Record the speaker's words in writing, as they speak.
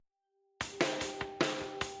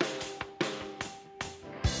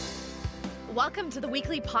Welcome to the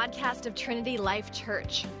weekly podcast of Trinity Life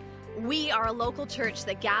Church. We are a local church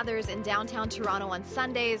that gathers in downtown Toronto on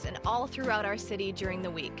Sundays and all throughout our city during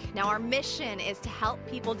the week. Now, our mission is to help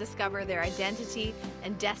people discover their identity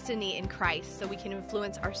and destiny in Christ so we can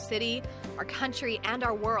influence our city, our country, and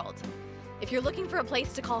our world. If you're looking for a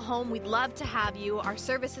place to call home, we'd love to have you. Our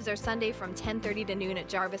services are Sunday from 10:30 to noon at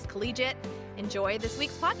Jarvis Collegiate. Enjoy this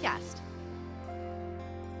week's podcast.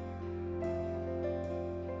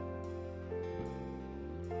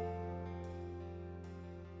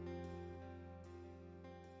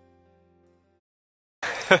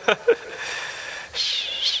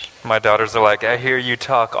 My daughters are like, I hear you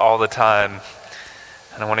talk all the time.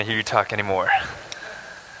 I don't want to hear you talk anymore.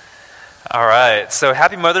 All right, so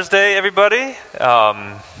happy Mother's Day, everybody.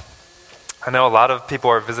 I know a lot of people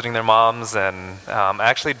are visiting their moms, and I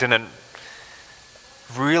actually didn't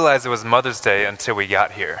realize it was Mother's Day until we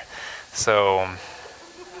got here. So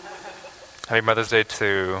happy Mother's Day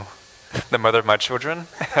to the mother of my children,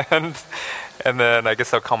 and then I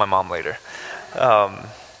guess I'll call my mom later.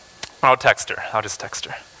 I'll text her. I'll just text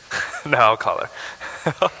her. No, I'll call her.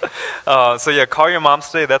 So yeah, call your moms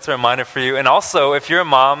today. That's a reminder for you. And also, if you're a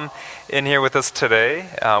mom in here with us today,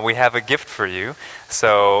 we have a gift for you.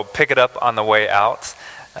 So pick it up on the way out.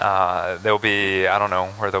 There'll be, I don't know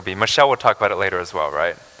where they'll be. Michelle will talk about it later as well,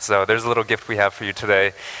 right? So there's a little gift we have for you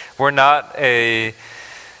today. We're not a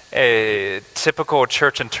typical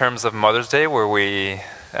church in terms of Mother's Day where we've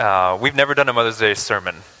never done a Mother's Day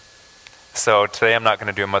sermon. So today I'm not going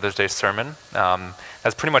to do a Mother's Day sermon.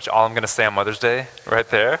 That's pretty much all I'm going to say on Mother's Day right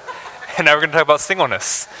there. And now we're going to talk about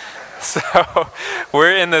singleness. So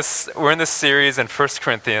we're in this series in 1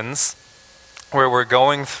 Corinthians where we're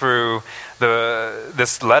going through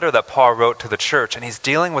this letter that Paul wrote to the church, and he's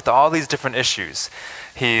dealing with all these different issues.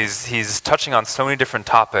 He's touching on so many different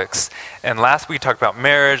topics. And last week we talked about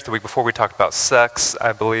marriage, the week before we talked about sex,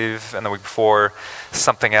 I believe, and the week before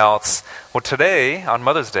something else. Well, today, on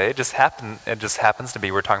Mother's Day, it just happens to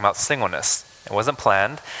be we're talking about singleness. It wasn't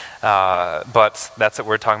planned, but that's what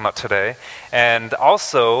we're talking about today. And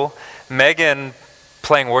also, Megan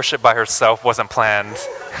playing worship by herself wasn't planned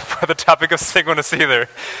for the topic of singleness either.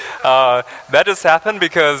 That just happened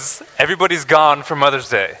because everybody's gone for Mother's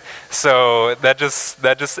Day. So that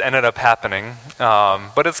just ended up happening.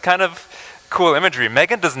 But it's kind of cool imagery.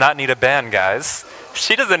 Megan does not need a band, guys.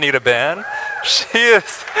 She doesn't need a band. She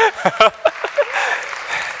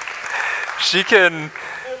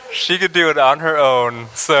could do it on her own.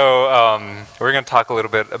 So we're going to talk a little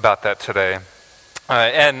bit about that today.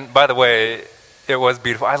 And by the way, it was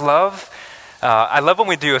beautiful. I love when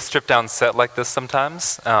we do a stripped down set like this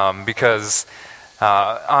sometimes, because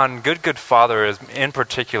on Good Father in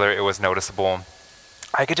particular, it was noticeable.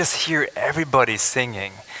 I could just hear everybody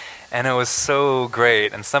singing, and it was so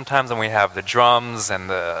great. And sometimes when we have the drums and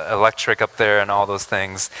the electric up there and all those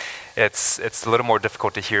things, it's a little more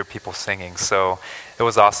difficult to hear people singing. So it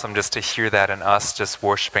was awesome just to hear that and us just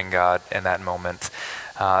worshiping God in that moment.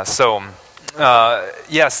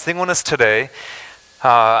 Singleness today.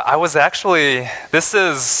 I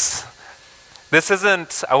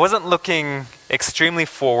wasn't looking extremely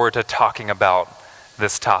forward to talking about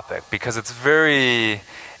this topic because it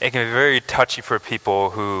can be very touchy for people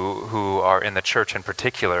who are in the church in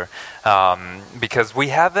particular, because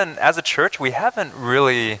as a church, we haven't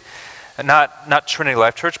really, not Trinity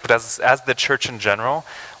Life Church, but as the church in general,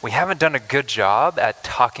 we haven't done a good job at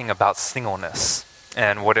talking about singleness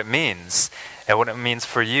and what it means. And what it means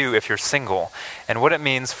for you if you're single, and what it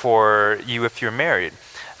means for you if you're married,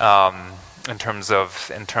 in terms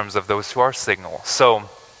of those who are single. So,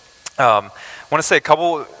 I want to say a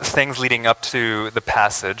couple things leading up to the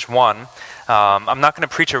passage. One, I'm not going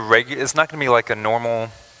to preach it's not going to be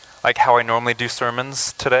like how I normally do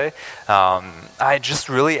sermons today. I just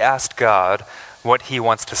really asked God what He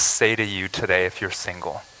wants to say to you today if you're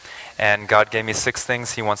single. And God gave me 6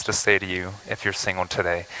 things He wants to say to you if you're single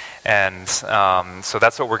today. And so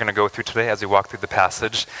that's what we're going to go through today as we walk through the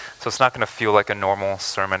passage. So it's not going to feel like a normal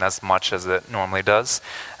sermon as much as it normally does.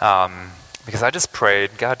 Because I just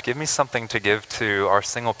prayed, God, give me something to give to our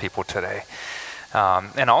single people today.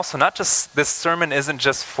 And also, this sermon isn't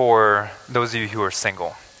just for those of you who are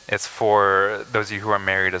single. It's for those of you who are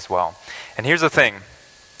married as well. And here's the thing.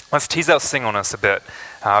 Let's tease out singleness a bit,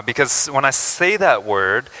 because when I say that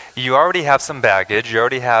word, you already have some baggage. You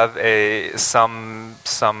already have some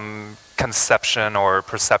conception or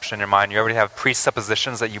perception in your mind. You already have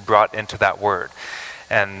presuppositions that you brought into that word.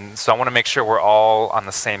 And so I want to make sure we're all on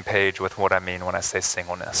the same page with what I mean when I say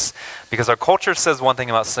singleness. Because our culture says one thing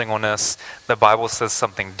about singleness, the Bible says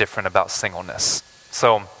something different about singleness.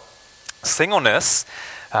 So singleness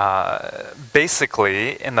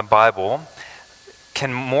basically in the Bible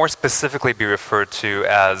can more specifically be referred to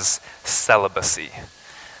as celibacy.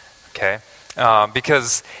 Okay,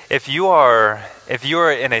 because if you are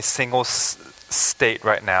in a single state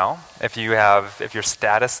right now, if your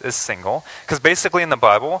status is single, because basically in the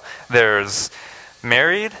Bible there's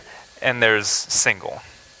married and there's single.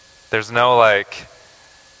 There's no like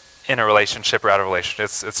in a relationship or out of a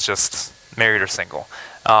relationship. It's just married or single,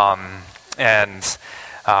 and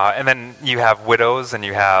then you have widows and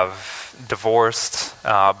you have divorced,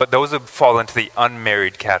 but those would fall into the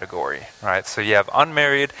unmarried category, right? So you have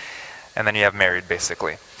unmarried and then you have married,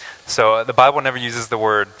 basically. So the Bible never uses the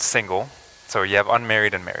word single, so you have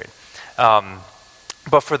unmarried and married.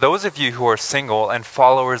 But for those of you who are single and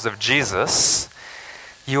followers of Jesus,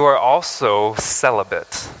 you are also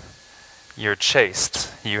celibate. You're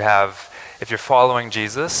chaste. If you're following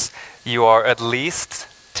Jesus, you are at least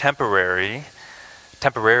temporarily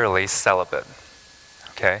celibate.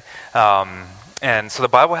 Okay? And so the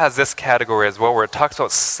Bible has this category as well where it talks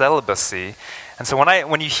about celibacy. And so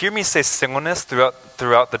when you hear me say singleness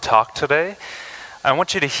throughout the talk today, I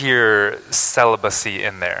want you to hear celibacy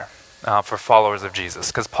in there for followers of Jesus.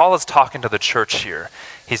 Because Paul is talking to the church here.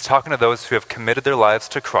 He's talking to those who have committed their lives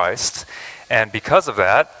to Christ. And because of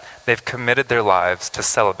that, they've committed their lives to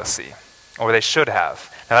celibacy. Or they should have.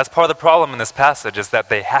 Now that's part of the problem in this passage is that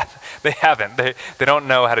they haven't. They don't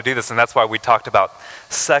know how to do this, and that's why we talked about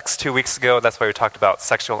sex 2 weeks ago. That's why we talked about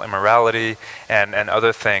sexual immorality and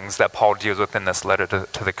other things that Paul deals with in this letter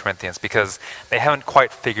to the Corinthians, because they haven't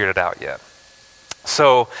quite figured it out yet.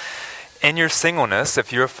 So in your singleness,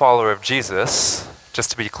 if you're a follower of Jesus,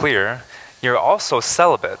 just to be clear, you're also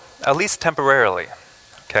celibate, at least temporarily,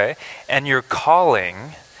 okay? And your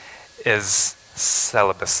calling is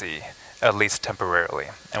celibacy, at least temporarily.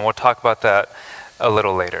 And we'll talk about that a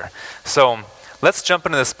little later. So let's jump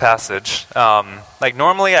into this passage. Like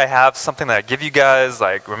normally I have something that I give you guys,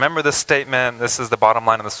 like remember this statement, this is the bottom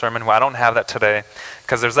line of the sermon. Well, I don't have that today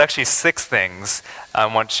because there's actually 6 things I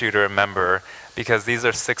want you to remember, because these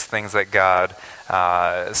are 6 things that God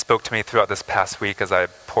spoke to me throughout this past week as I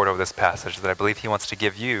poured over this passage that I believe he wants to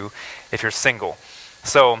give you if you're single.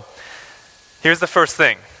 So here's the first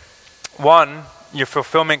thing. 1, your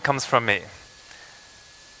fulfillment comes from me.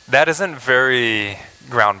 That isn't very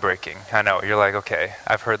groundbreaking. I know, you're like, okay,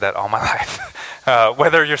 I've heard that all my life,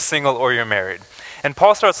 whether you're single or you're married. And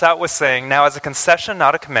Paul starts out with saying, now as a concession,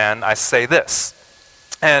 not a command, I say this.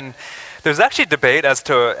 And there's actually debate as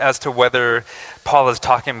to whether Paul is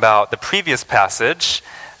talking about the previous passage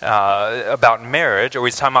about marriage, or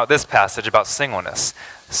he's talking about this passage about singleness.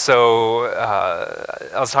 So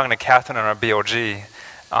I was talking to Catherine on our BLG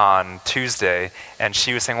on Tuesday, and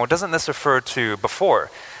she was saying, well, doesn't this refer to before?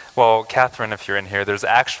 Well, Catherine, if you're in here, there's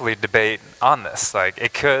actually debate on this. Like,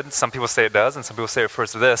 it could. Some people say it does, and some people say it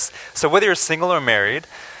refers to this. So whether you're single or married,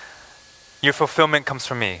 your fulfillment comes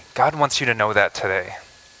from me. God wants you to know that today.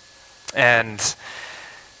 And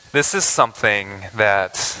this is something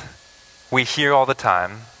that we hear all the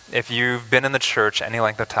time. If you've been in the church any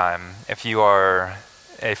length of time, if you are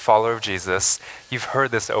a follower of Jesus, you've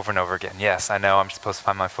heard this over and over again. Yes, I know I'm supposed to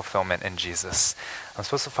find my fulfillment in Jesus. I'm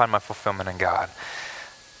supposed to find my fulfillment in God.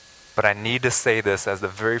 But I need to say this as the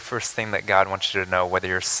very first thing that God wants you to know, whether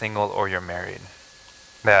you're single or you're married.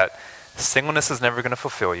 That singleness is never going to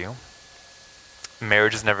fulfill you.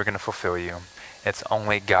 Marriage is never going to fulfill you. It's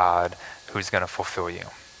only God who's going to fulfill you.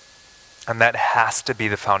 And that has to be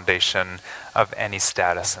the foundation of any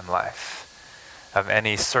status in life, of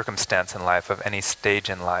any circumstance in life, of any stage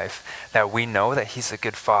in life, that we know that he's a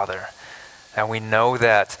good father. And we know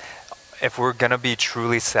that if we're going to be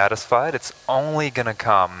truly satisfied, it's only going to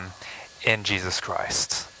come in Jesus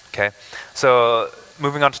Christ. Okay? So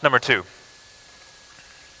moving on to number 2.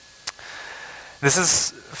 This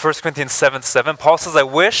is 1 Corinthians 7:7. Paul says, I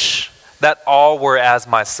wish that all were as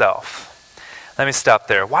myself. Let me stop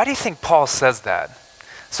there. Why do you think Paul says that?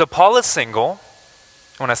 So Paul is single.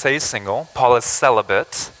 When I say he's single, Paul is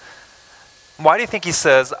celibate. Why do you think he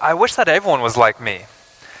says, I wish that everyone was like me?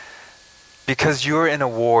 Because you're in a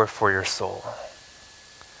war for your soul.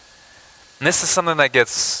 And this is something that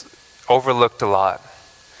gets overlooked a lot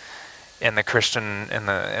in the Christian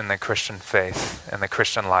Christian faith, in the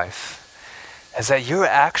Christian life, is that you're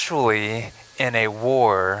actually in a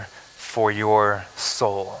war for your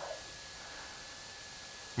soul.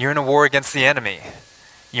 You're in a war against the enemy.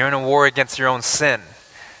 You're in a war against your own sin.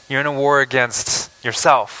 You're in a war against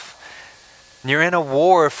yourself. You're in a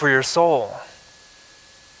war for your soul.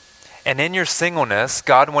 And in your singleness,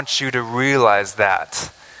 God wants you to realize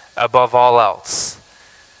that above all else.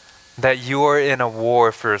 that you are in a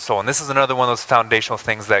war for your soul. And this is another one of those foundational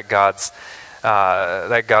things that God's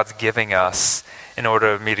giving us in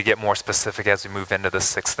order for me to get more specific as we move into the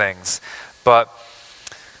 6 things. But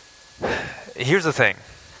here's the thing.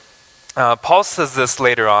 Paul says this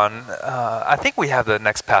later on. I think we have the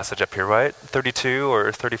next passage up here, right? 32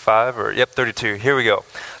 or 35 or, yep, 32. Here we go.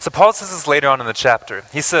 So Paul says this later on in the chapter.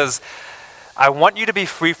 He says, I want you to be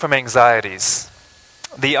free from anxieties.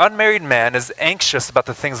 The unmarried man is anxious about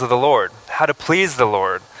the things of the Lord, how to please the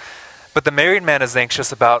Lord. But the married man is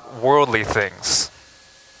anxious about worldly things,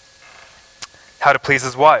 how to please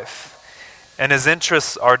his wife. And his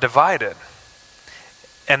interests are divided.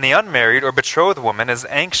 And the unmarried or betrothed woman is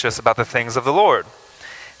anxious about the things of the Lord,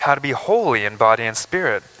 how to be holy in body and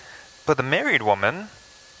spirit. But the married woman,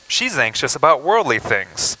 she's anxious about worldly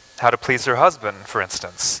things, how to please her husband, for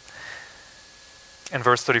instance. In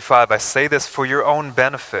verse 35, I say this for your own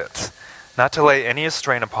benefit, not to lay any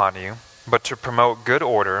strain upon you, but to promote good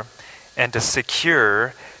order and to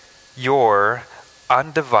secure your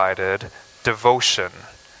undivided devotion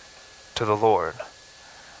to the Lord.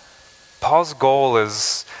 Paul's goal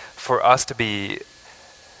is for us to be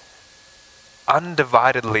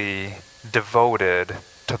undividedly devoted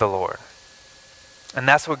to the Lord. And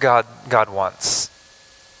that's what God wants.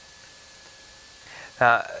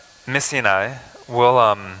 Missy and I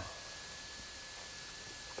will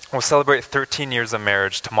celebrate 13 years of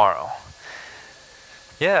marriage tomorrow.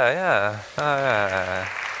 Yeah.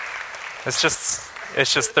 It's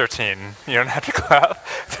just 13. You don't have to clap.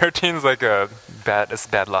 13 is like it's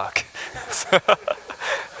bad luck. It's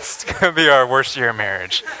going to be our worst year of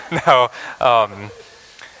marriage. No.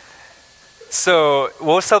 So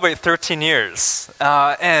we'll celebrate 13 years.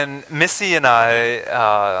 And Missy and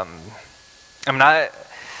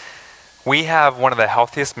we have one of the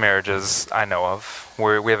healthiest marriages I know of.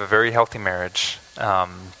 We have a very healthy marriage. I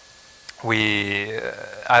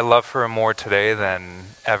love her more today than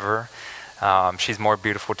ever. She's more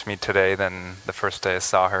beautiful to me today than the first day I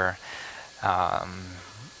saw her.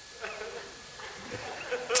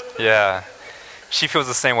 Yeah, she feels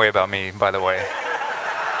the same way about me, by the way.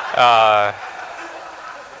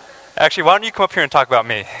 Actually, why don't you come up here and talk about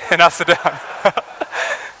me, and I'll sit down.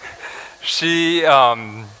 She's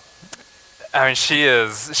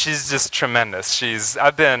just tremendous.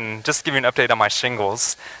 I've been just giving an update on my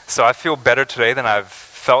shingles, so I feel better today than I've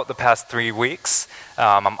felt the past 3 weeks.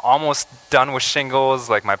 I'm almost done with shingles.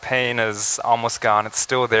 Like, my pain is almost gone. It's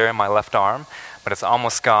still there in my left arm, but it's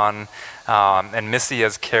almost gone. And Missy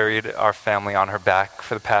has carried our family on her back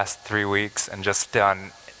for the past 3 weeks and just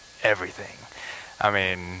done everything. I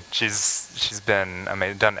mean, she's been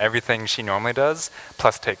amazing, done everything she normally does,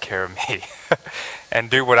 plus take care of me and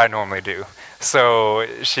do what I normally do. So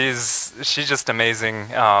she's just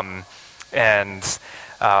amazing. It'll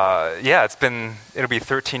be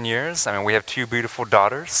 13 years. I mean, we have 2 beautiful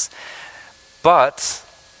daughters. But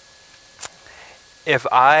if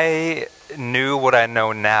I knew what I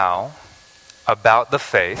know now about the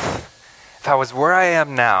faith, if I was where I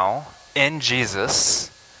am now in Jesus,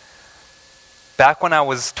 back when I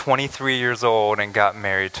was 23 years old and got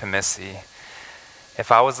married to Missy,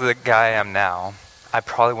 if I was the guy I am now, I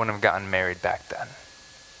probably wouldn't have gotten married back then.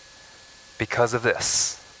 Because of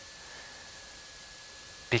this.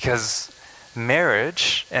 Because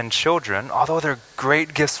marriage and children, although they're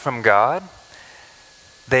great gifts from God,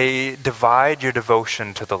 they divide your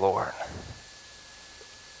devotion to the Lord.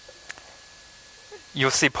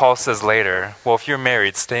 You'll see Paul says later, well, if you're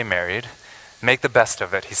married, stay married. Make the best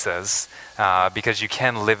of it, he says, because you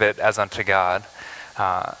can live it as unto God.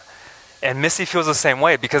 And Missy feels the same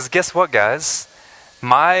way, because guess what, guys?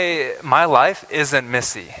 My life isn't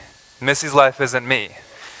Missy. Missy's life isn't me.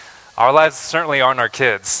 Our lives certainly aren't our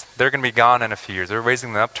kids. They're going to be gone in a few years. We're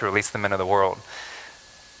raising them up to release them into the world.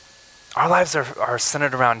 Our lives are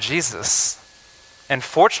centered around Jesus. And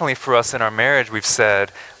fortunately for us in our marriage, we've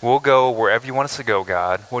said, we'll go wherever you want us to go,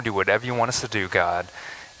 God. We'll do whatever you want us to do, God.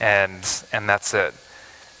 And that's it.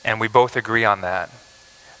 And we both agree on that.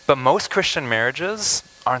 But most Christian marriages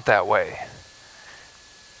aren't that way.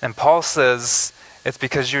 And Paul says it's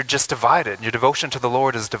because you're just divided. Your devotion to the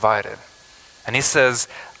Lord is divided. And he says,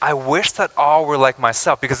 I wish that all were like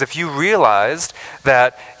myself, because if you realized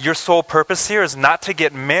that your sole purpose here is not to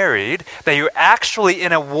get married, that you're actually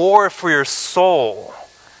in a war for your soul,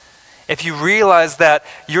 if you realize that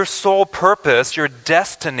your sole purpose, your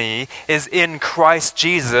destiny is in Christ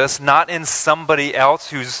Jesus, not in somebody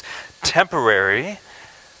else who's temporary,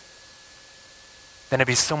 then it'd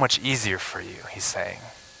be so much easier for you, he's saying.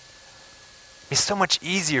 It'd be so much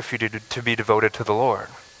easier for you to be devoted to the Lord.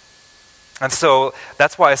 And so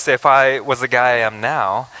that's why I say if I was the guy I am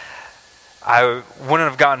now, I wouldn't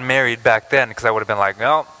have gotten married back then because I would have been like,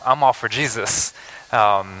 no, I'm all for Jesus.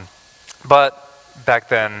 But back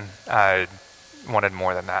then, I wanted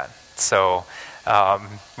more than that. So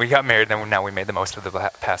we got married, and now we made the most of the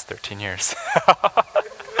past 13 years.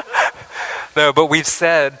 No, but we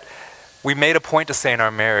made a point to say in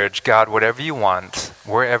our marriage, God, whatever you want,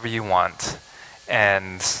 wherever you want,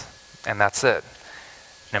 and that's it.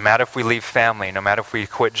 No matter if we leave family, no matter if we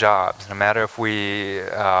quit jobs, no matter if we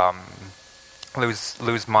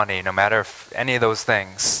lose money, no matter if any of those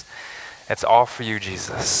things, it's all for you,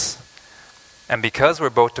 Jesus. And because we're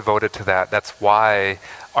both devoted to that, that's why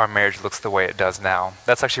our marriage looks the way it does now.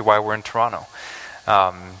 That's actually why we're in Toronto.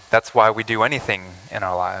 That's why we do anything in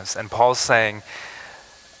our lives. And Paul's saying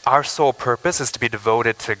our sole purpose is to be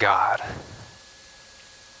devoted to God.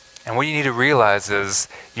 And what you need to realize is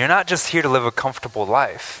you're not just here to live a comfortable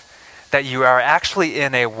life, that you are actually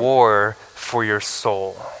in a war for your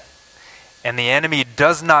soul. And the enemy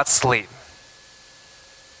does not sleep.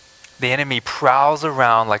 The enemy prowls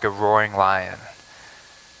around like a roaring lion.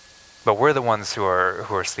 But we're the ones who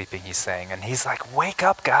are sleeping, he's saying. And he's like, wake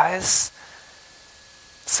up, guys.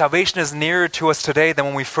 Salvation is nearer to us today than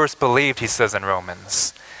when we first believed, he says in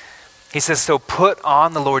Romans. He says, so put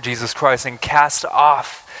on the Lord Jesus Christ and cast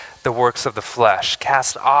off the works of the flesh.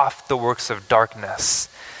 Cast off the works of darkness.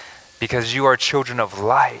 Because you are children of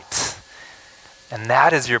light. And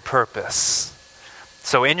that is your purpose.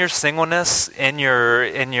 So in your singleness, in your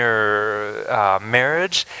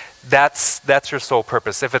marriage, that's your sole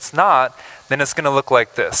purpose. If it's not, then it's going to look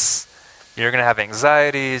like this. You're going to have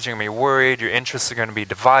anxieties, you're going to be worried, your interests are going to be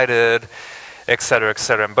divided, etc.,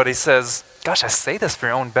 etc. But he says, gosh, I say this for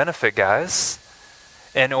your own benefit, guys,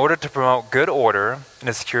 in order to promote good order and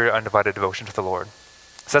a secure, undivided devotion to the Lord.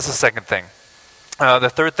 So that's the second thing. The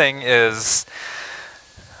third thing is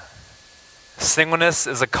singleness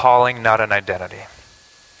is a calling, not an identity.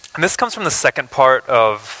 And this comes from the second part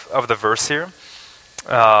of the verse here,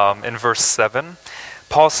 in verse 7.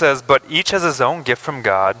 Paul says, but each has his own gift from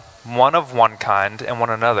God, one of one kind and one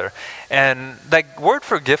another. And that word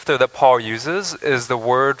for gift there that Paul uses is the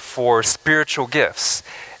word for spiritual gifts.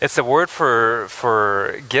 It's the word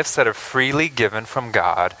for gifts that are freely given from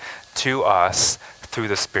God to us through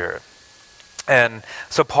the Spirit. And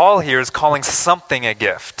so Paul here is calling something a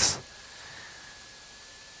gift.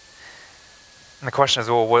 And the question is,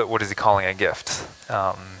 well, what is he calling a gift?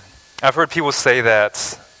 I've heard people say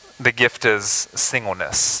that the gift is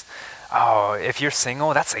singleness. Oh, if you're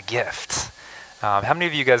single, that's a gift. How many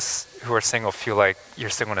of you guys who are single feel like your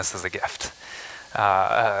singleness is a gift?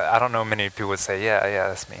 I don't know many people would say, yeah,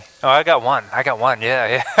 that's me. Oh, I got one,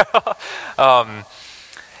 yeah.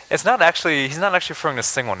 He's not actually referring to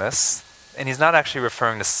singleness, and he's not actually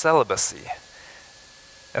referring to celibacy.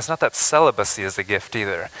 It's not that celibacy is the gift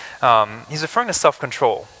either. He's referring to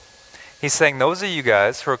self-control. He's saying those of you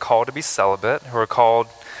guys who are called to be celibate, who are called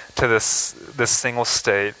to this single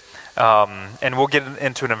state, and we'll get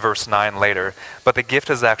into it in verse 9 later, but the gift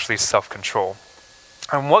is actually self-control.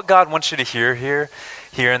 And what God wants you to hear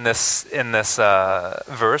here in this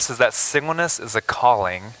verse is that singleness is a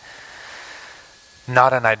calling,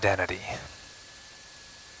 not an identity.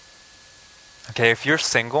 Okay, if you're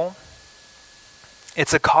single,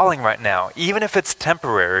 it's a calling right now. Even if it's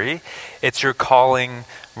temporary, it's your calling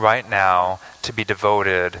right now to be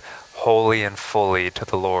devoted wholly and fully to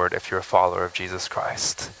the Lord if you're a follower of Jesus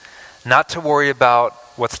Christ. Not to worry about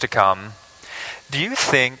what's to come. Do you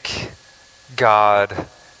think God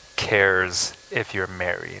cares if you're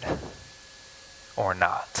married or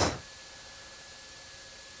not?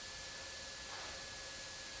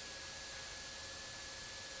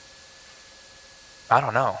 I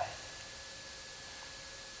don't know.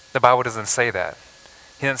 The Bible doesn't say that.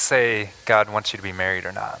 He didn't say God wants you to be married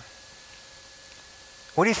or not.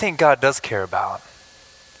 What do you think God does care about?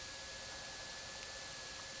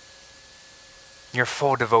 Your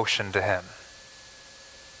full devotion to Him.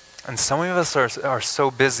 And some of us are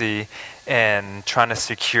so busy in trying to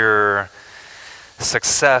secure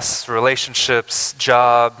success, relationships,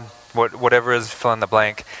 job, whatever is fill in the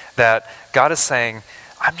blank, that God is saying,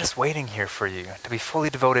 I'm just waiting here for you to be fully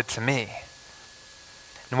devoted to me.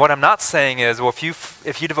 And what I'm not saying is, well,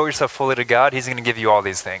 if you devote yourself fully to God, He's going to give you all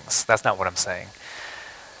these things. That's not what I'm saying.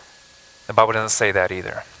 The Bible doesn't say that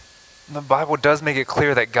either. The Bible does make it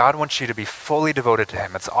clear that God wants you to be fully devoted to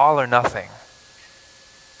Him. It's all or nothing.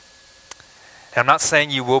 And I'm not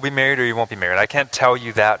saying you will be married or you won't be married. I can't tell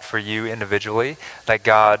you that for you individually, that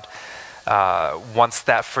God wants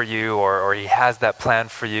that for you or He has that plan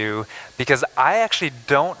for you, because I actually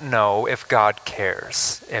don't know if God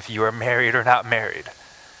cares if you are married or not married.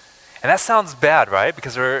 And that sounds bad, right?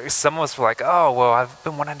 Because some of us were like, oh, well, I've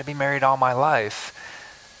been wanting to be married all my life.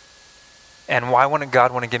 And why wouldn't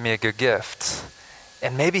God want to give me a good gift?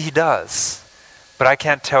 And maybe he does. But I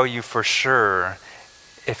can't tell you for sure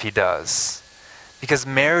if he does. Because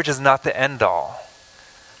marriage is not the end all.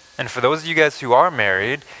 And for those of you guys who are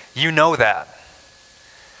married, you know that.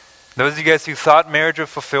 Those of you guys who thought marriage would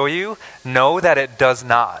fulfill you, know that it does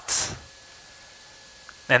not.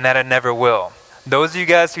 And that it never will. Those of you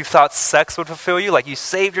guys who thought sex would fulfill you, like you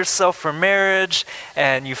saved yourself for marriage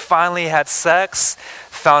and you finally had sex,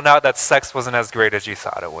 found out that sex wasn't as great as you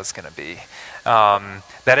thought it was going to be.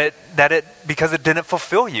 Because it didn't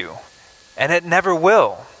fulfill you. And it never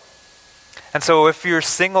will. And so if you're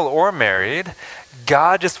single or married,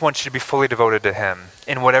 God just wants you to be fully devoted to him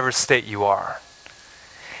in whatever state you are.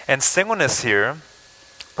 And singleness here,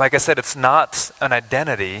 like I said, it's not an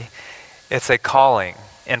identity, it's a calling.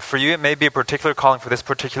 And for you, it may be a particular calling for this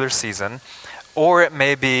particular season, or it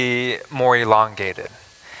may be more elongated.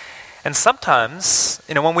 And sometimes,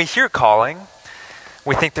 when we hear calling,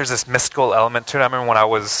 we think there's this mystical element to it. I remember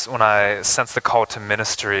when I sensed the call to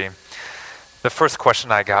ministry, the first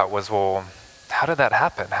question I got was, well, how did that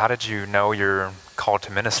happen? How did you know you're called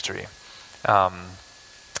to ministry?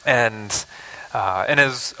 And it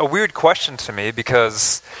was a weird question to me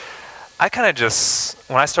because I kind of just,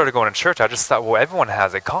 when I started going to church, I just thought, well, everyone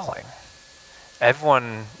has a calling.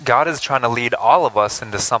 God is trying to lead all of us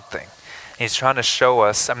into something. He's trying to show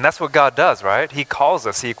us, that's what God does, right? He calls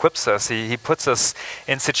us, he equips us, he puts us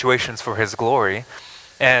in situations for his glory.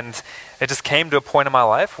 And it just came to a point in my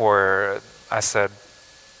life where I said,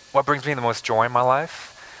 what brings me the most joy in my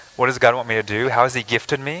life? What does God want me to do? How has he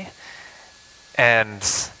gifted me? And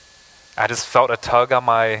I just felt a tug on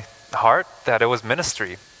my heart that it was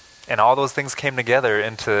ministry. And all those things came together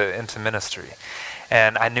into ministry.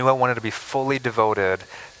 And I knew I wanted to be fully devoted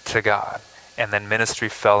to God. And then ministry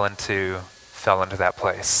fell into that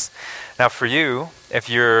place. Now for you, if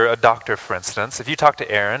you're a doctor, for instance, if you talk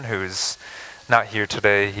to Aaron, who's not here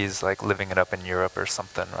today, he's like living it up in Europe or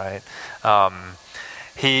something, right?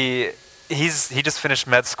 He just finished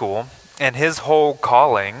med school, and his whole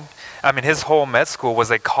med school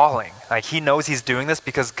was a calling. Like he knows he's doing this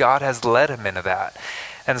because God has led him into that.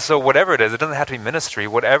 And so whatever it is, it doesn't have to be ministry.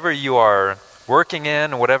 Whatever you are working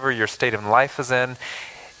in, whatever your state of life is in,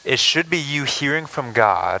 it should be you hearing from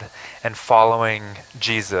God and following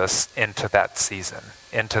Jesus into that season,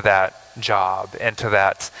 into that job, into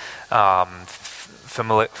that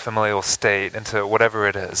familial state, into whatever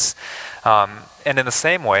it is. And in the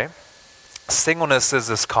same way, singleness is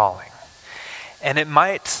this calling. And it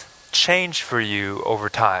might change for you over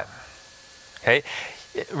time. Okay?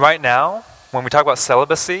 Right now, when we talk about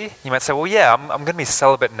celibacy, you might say, well, yeah, I'm going to be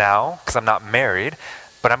celibate now because I'm not married,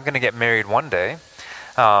 but I'm going to get married one day.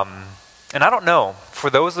 And I don't know. For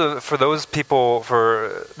those people,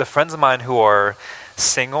 for the friends of mine who are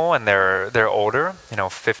single and they're older,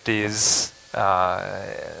 50s,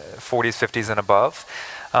 40s, 50s and above,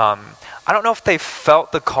 I don't know if they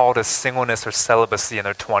felt the call to singleness or celibacy in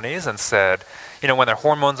their 20s and said, when their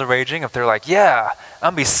hormones are raging, if they're like, yeah,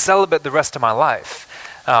 I'm going to be celibate the rest of my life.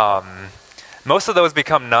 Most of those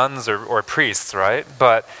become nuns or priests, right?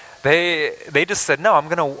 But they just said, no, I'm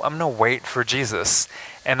gonna wait for Jesus.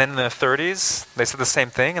 And then in their 30s, they said the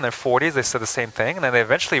same thing. In their 40s, they said the same thing. And then they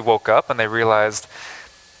eventually woke up and they realized,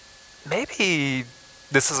 maybe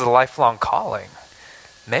this is a lifelong calling.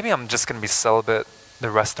 Maybe I'm just gonna be celibate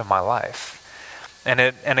the rest of my life. And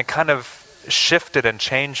it kind of shifted and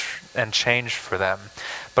changed for them.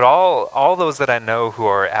 But all those that I know who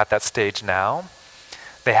are at that stage now,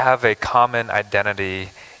 they have a common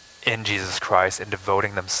identity in Jesus Christ and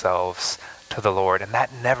devoting themselves to the Lord. And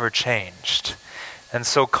that never changed. And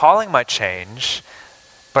so calling might change,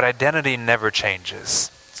 but identity never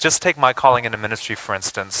changes. Just take my calling into ministry, for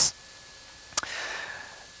instance.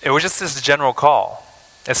 It was just this general call.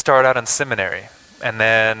 It started out in seminary. And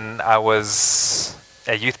then I was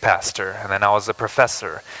a youth pastor. And then I was a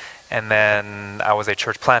professor. And then I was a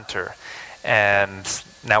church planter. And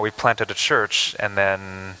now we planted a church, and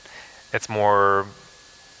then it's more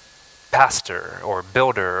pastor or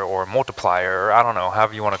builder or multiplier, or I don't know,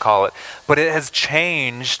 however you want to call it. But it has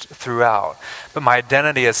changed throughout. But my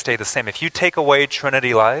identity has stayed the same. If you take away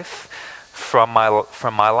Trinity life from my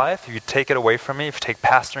life, if you take it away from me, if you take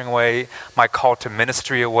pastoring away, my call to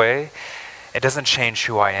ministry away, it doesn't change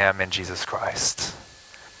who I am in Jesus Christ.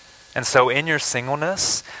 And so in your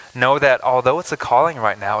singleness, know that although it's a calling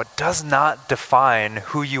right now, it does not define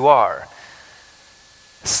who you are.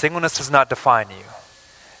 Singleness does not define you.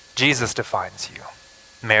 Jesus defines you.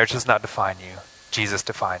 Marriage does not define you. Jesus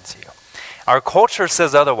defines you. Our culture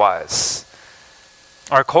says otherwise.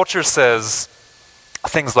 Our culture says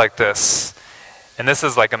things like this, and this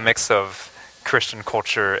is like a mix of Christian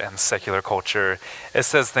culture and secular culture. It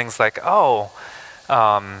says things like, oh,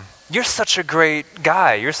 you're such a great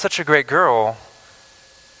guy, you're such a great girl,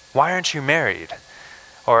 why aren't you married?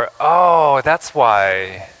 Or, oh, that's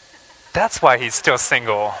why he's still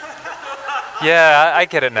single. Yeah, I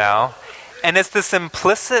get it now. And it's this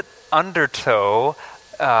implicit undertone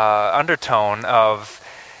of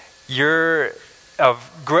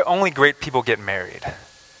only great people get married.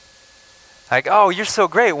 Like, oh, you're so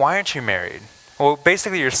great, why aren't you married? Well,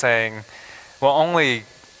 basically you're saying, well, only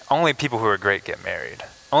people who are great get married.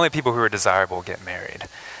 Only people who are desirable get married.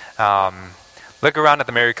 Look around at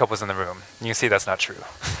the married couples in the room. You can see that's not true.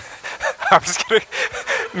 I'm just kidding.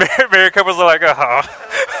 Married couples are like,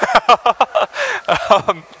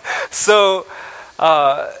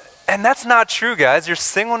 and that's not true, guys. Your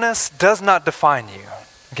singleness does not define you.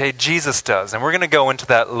 Okay, Jesus does. And we're going to go into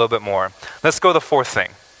that a little bit more. Let's go to the fourth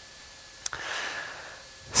thing.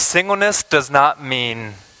 Singleness does not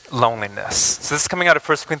mean loneliness. So this is coming out of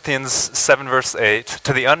 1 Corinthians 7 verse 8.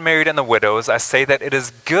 To the unmarried and the widows, I say that it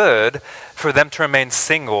is good for them to remain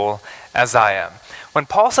single as I am. When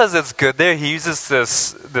Paul says it's good there, he uses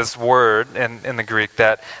this word in the Greek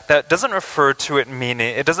that doesn't refer to it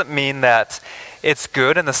meaning, it doesn't mean that it's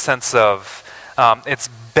good in the sense of it's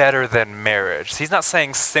better than marriage. He's not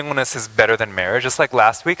saying singleness is better than marriage. Just like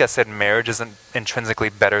last week I said marriage isn't intrinsically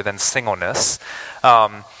better than singleness.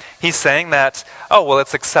 He's saying that, oh, well,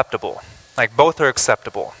 it's acceptable. Like both are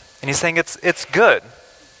acceptable. And he's saying it's good.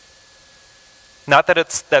 Not that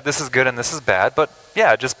this is good and this is bad, but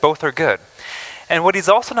yeah, just both are good. And what he's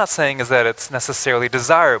also not saying is that it's necessarily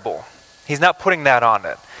desirable. He's not putting that on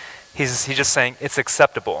it. He's just saying it's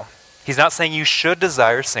acceptable. He's not saying you should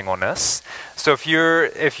desire singleness. So if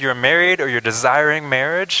you're married or you're desiring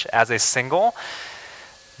marriage as a single,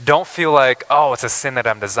 don't feel like, oh, it's a sin that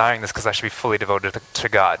I'm desiring this because I should be fully devoted to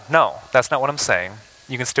God. No, that's not what I'm saying.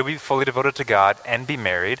 You can still be fully devoted to God and be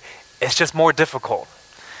married. It's just more difficult.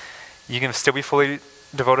 You can still be fully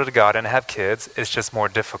devoted to God and have kids. It's just more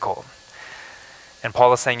difficult. And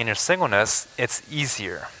Paul is saying in your singleness, it's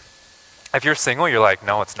easier. If you're single, you're like,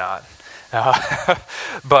 no, it's not.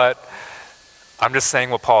 But I'm just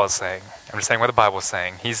saying what Paul is saying. I'm just saying what the Bible is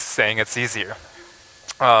saying. He's saying it's easier.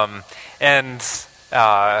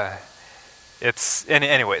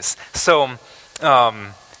 Anyways. So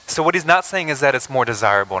what he's not saying is that it's more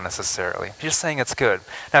desirable necessarily. He's just saying it's good.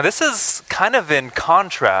 Now this is kind of in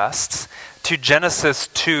contrast to Genesis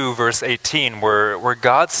 2 verse 18 where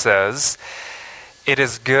God says, it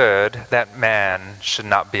is good that man should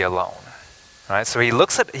not be alone. Right? So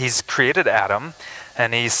he's created Adam,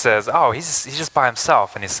 and he says, oh, he's just by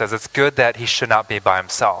himself. And he says, it's good that he should not be by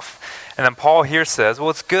himself. And then Paul here says,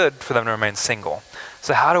 well, it's good for them to remain single.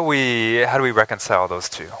 So how do we reconcile those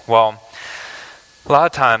two? Well, a lot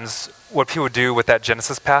of times what people do with that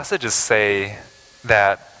Genesis passage is say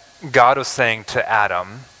that God was saying to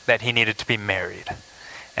Adam that he needed to be married.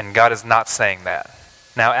 And God is not saying that.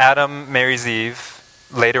 Now, Adam marries Eve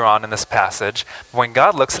later on in this passage. When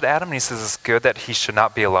God looks at Adam and he says it's good that he should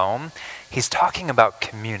not be alone, he's talking about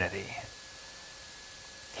community.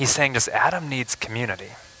 He's saying just Adam needs community.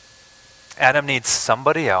 Adam needs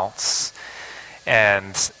somebody else.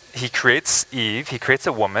 And he creates Eve, he creates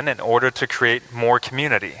a woman in order to create more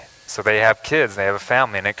community. So they have kids, they have a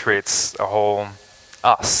family, and it creates a whole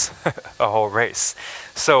us, a whole race.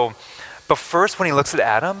 So, but first when he looks at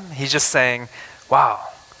Adam, he's just saying, wow,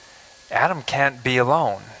 Adam can't be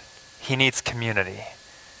alone. He needs community.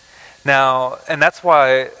 Now, and that's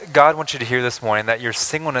why God wants you to hear this morning that your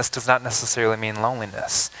singleness does not necessarily mean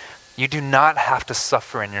loneliness. You do not have to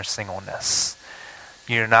suffer in your singleness.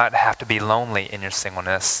 You do not have to be lonely in your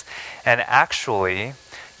singleness. And actually,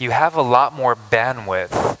 you have a lot more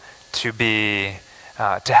bandwidth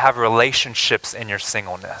to have relationships in your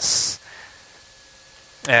singleness.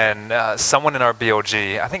 And someone in our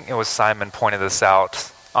BLG, I think it was Simon, pointed this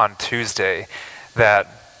out on Tuesday, that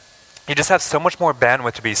you just have so much more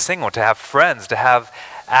bandwidth to be single, to have friends, to have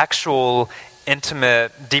actual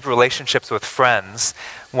intimate, deep relationships with friends,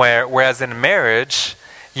 whereas in marriage,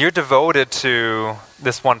 you're devoted to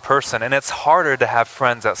this one person, and it's harder to have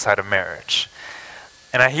friends outside of marriage.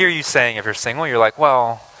 And I hear you saying, if you're single, you're like,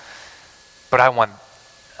 well, but I want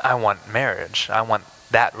marriage. I want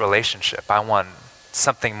that relationship. I want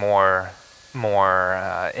something more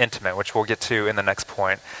intimate, which we'll get to in the next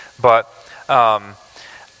point. But God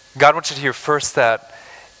wants you to hear first that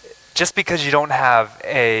just because you don't have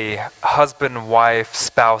a husband, wife,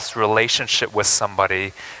 spouse relationship with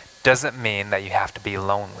somebody doesn't mean that you have to be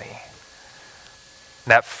lonely.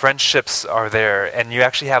 that friendships are there, and you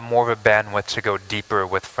actually have more of a bandwidth to go deeper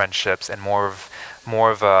with friendships and more of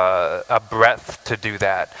a breadth to do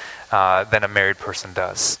that than a married person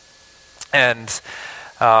does. And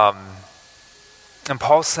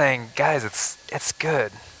Paul's saying, guys, it's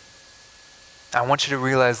good. I want you to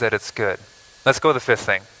realize that it's good. Let's go to the fifth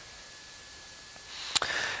thing.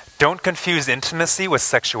 Don't confuse intimacy with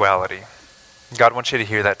sexuality. God wants you to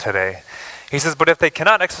hear that today. He says, but if they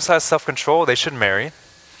cannot exercise self-control, they should marry.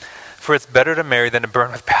 For it's better to marry than to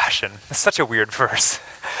burn with passion. It's such a weird verse.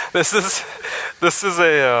 This is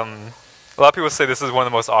a lot of people say this is one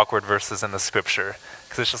of the most awkward verses in the scripture.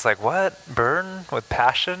 Because it's just like, what? Burn with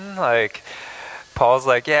passion? Like, Paul's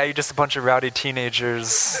like, yeah, you're just a bunch of rowdy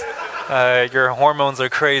teenagers. Your hormones are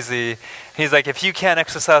crazy. He's like, if you can't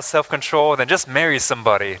exercise self-control, then just marry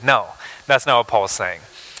somebody. No, that's not what Paul's saying.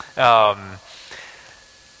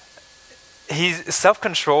 He's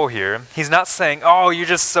self-control here. He's not saying, oh, you're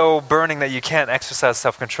just so burning that you can't exercise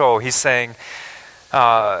self-control. He's saying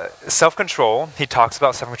self-control. He talks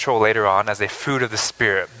about self-control later on as a fruit of the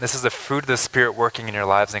Spirit. This is the fruit of the Spirit working in your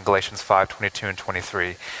lives in Galatians 5:22 and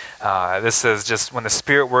 23. This is just when the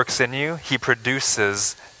Spirit works in you, He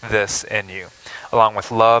produces this in you, along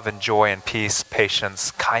with love and joy and peace,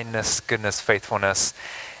 patience, kindness, goodness, faithfulness,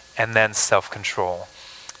 and then self-control.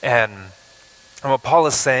 And what Paul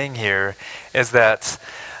is saying here is that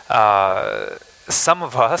some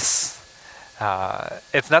of us,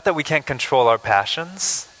 it's not that we can't control our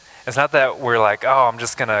passions. It's not that we're like, oh, I'm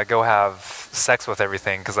just going to go have sex with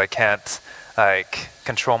everything because I can't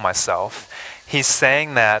control myself. He's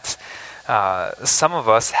saying that some of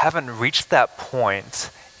us haven't reached that point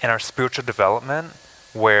in our spiritual development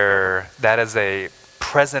where that is a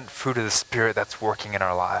present fruit of the Spirit that's working in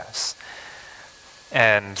our lives.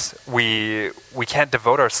 And we can't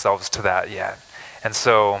devote ourselves to that yet. And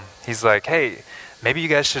so he's like, hey, maybe you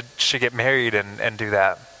guys should get married and do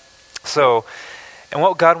that. So, and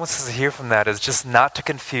what God wants us to hear from that is just not to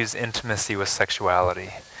confuse intimacy with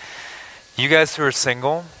sexuality. You guys who are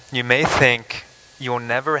single, you may think you'll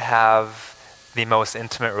never have the most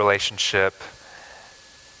intimate relationship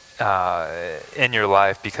in your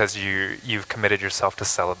life because you've committed yourself to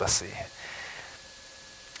celibacy.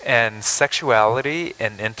 And sexuality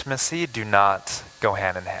and intimacy do not go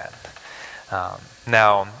hand in hand.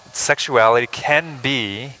 Now, sexuality can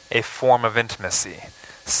be a form of intimacy.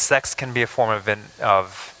 Sex can be a form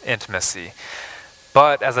of intimacy.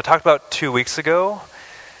 But as I talked about 2 weeks ago,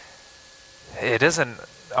 it isn't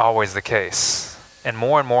always the case. And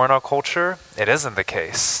more in our culture, it isn't the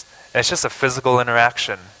case. It's just a physical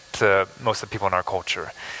interaction to most of the people in our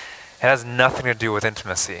culture. It has nothing to do with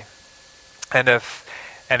intimacy. And if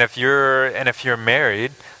you're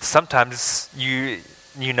married, sometimes you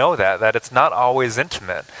know that it's not always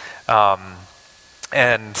intimate,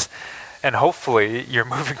 and hopefully you're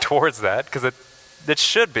moving towards that because it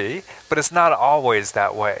should be, but it's not always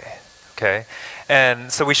that way. Okay,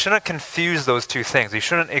 and so we shouldn't confuse those two things. We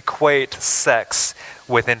shouldn't equate sex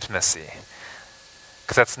with intimacy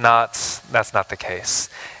because that's not the case,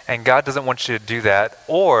 and God doesn't want you to do that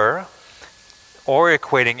or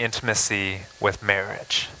equating intimacy with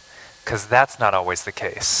marriage, because that's not always the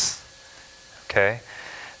case. Okay?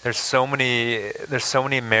 There's so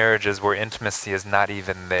many marriages where intimacy is not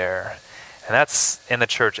even there. And that's in the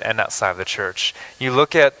church and outside of the church. You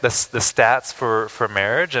look at the stats for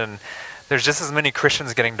marriage, and there's just as many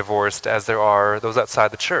Christians getting divorced as there are those outside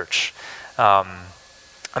the church. And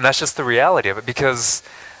that's just the reality of it, because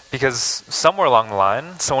somewhere along the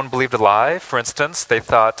line, someone believed a lie. For instance, they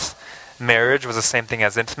thought marriage was the same thing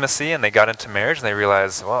as intimacy, and they got into marriage and they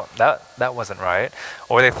realized, well, that wasn't right.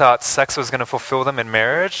 Or they thought sex was going to fulfill them in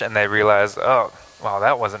marriage, and they realized, oh, well,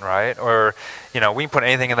 that wasn't right. Or, we can put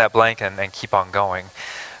anything in that blank and keep on going.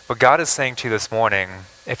 But God is saying to you this morning,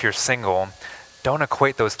 if you're single, don't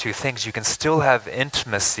equate those two things. You can still have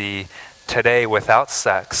intimacy today without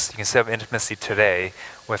sex. You can still have intimacy today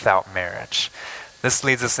without marriage. This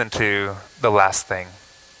leads us into the last thing.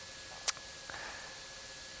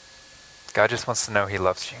 God just wants to know He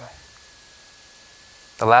loves you.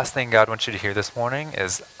 The last thing God wants you to hear this morning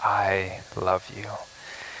is, I love you.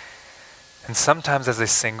 And sometimes as a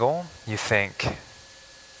single, you think,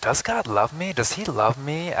 does God love me? Does He love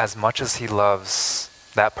me as much as He loves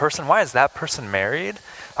that person? Why is that person married?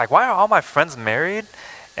 Like, why are all my friends married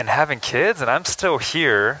and having kids and I'm still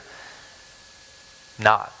here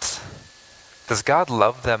not? Does God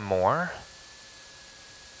love them more?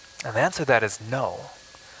 And the answer to that is no.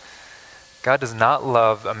 God does not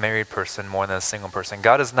love a married person more than a single person.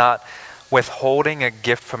 God is not withholding a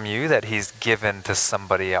gift from you that He's given to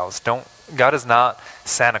somebody else. Don't God is not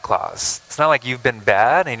Santa Claus. It's not like you've been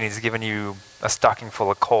bad and he's given you a stocking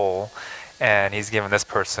full of coal and he's given this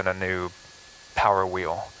person a new power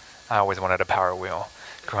wheel. I always wanted a power wheel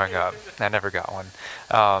growing up. I never got one.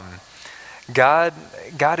 God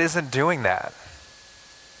isn't doing that.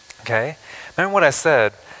 Okay? Remember what I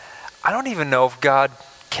said? I don't even know if God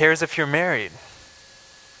cares if you're married.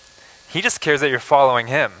 He just cares that you're following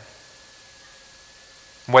him,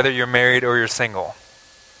 whether you're married or you're single.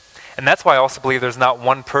 And that's why I also believe there's not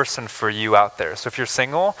one person for you out there. So if you're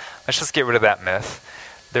single, let's just get rid of that myth.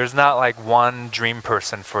 There's not like one dream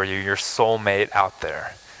person for you, your soulmate out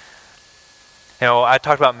there. You know, I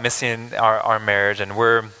talked about missing our marriage, and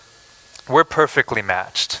we're perfectly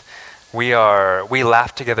matched. We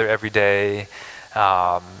laugh together every day.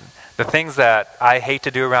 The things that I hate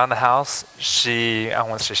to do around the house, I don't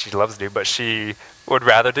want to say she loves to do, but she would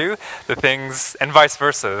rather do. The things, and vice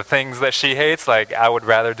versa, the things that she hates, like I would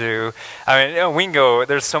rather do. I mean, you know, we can go,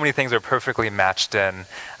 there's so many things we're perfectly matched in.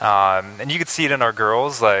 And you can see it in our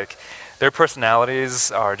girls, like their personalities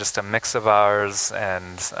are just a mix of ours.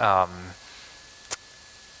 And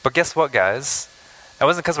but guess what, guys? That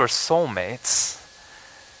wasn't because we're soulmates.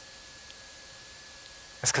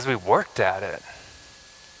 It's because we worked at it.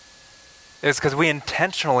 It's because we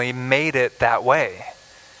intentionally made it that way.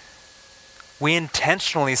 We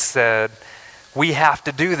intentionally said, we have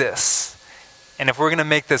to do this. And if we're going to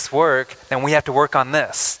make this work, then we have to work on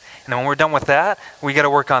this. And then when we're done with that, we got to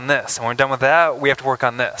work on this. And when we're done with that, we have to work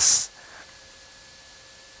on this.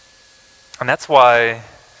 And that's why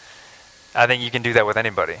I think you can do that with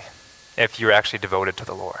anybody if you're actually devoted to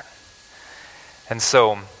the Lord. And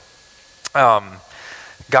so,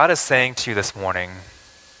 God is saying to you this morning,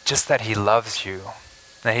 just that he loves you.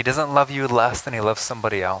 That he doesn't love you less than he loves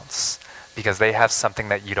somebody else because they have something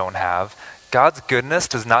that you don't have. God's goodness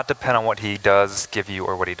does not depend on what he does give you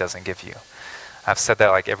or what he doesn't give you. I've said that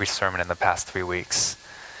like every sermon in the past 3 weeks.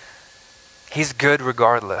 He's good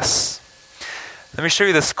regardless. Let me show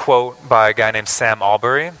you this quote by a guy named Sam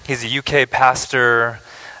Albury. He's a UK pastor,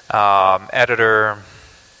 editor,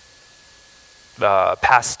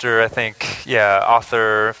 pastor, I think,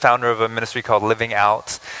 author, founder of a ministry called Living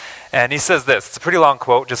Out. And he says this, it's a pretty long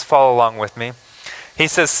quote, just follow along with me. He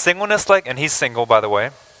says, singleness and he's single, by the way.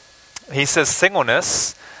 He says,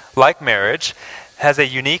 singleness, like marriage, has a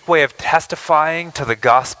unique way of testifying to the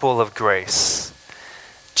gospel of grace.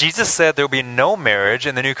 Jesus said there will be no marriage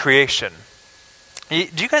in the new creation. Do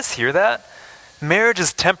you guys hear that? Marriage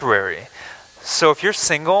is temporary. So if you're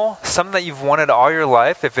single, something that you've wanted all your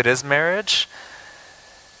life, if it is marriage,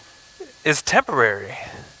 is temporary.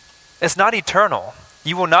 It's not eternal.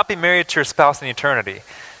 You will not be married to your spouse in eternity.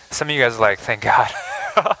 Some of you guys are like, thank God.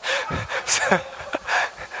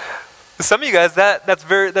 Some of you guys,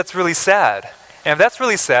 that's really sad. And if that's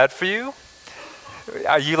really sad for you,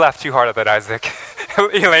 you laughed too hard at that, Isaac.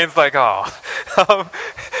 Elaine's like, oh.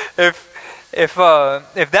 If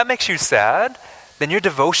that makes you sad, then your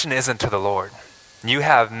devotion isn't to the Lord. You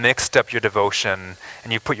have mixed up your devotion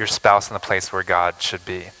and you put your spouse in the place where God should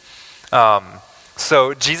be.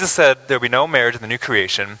 So Jesus said there will be no marriage in the new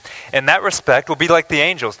creation. In that respect, we'll be like the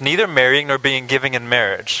angels, neither marrying nor being given in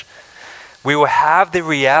marriage. We will have the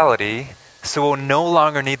reality, so we'll no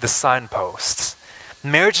longer need the signposts.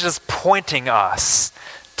 Marriage is pointing us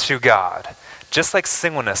to God, just like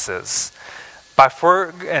singleness is.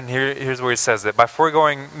 Here's where he says it. By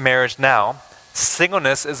foregoing marriage now,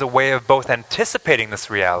 singleness is a way of both anticipating this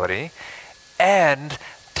reality and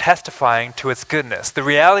testifying to its goodness. The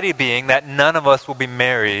reality being that none of us will be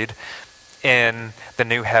married in the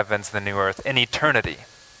new heavens, the new earth, in eternity.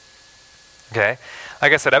 Okay?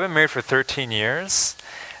 Like I said, I've been married for 13 years,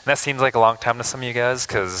 and that seems like a long time to some of you guys,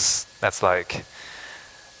 because that's like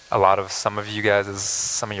a lot of some of you guys is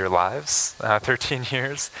some of your lives, 13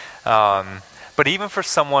 years. But even for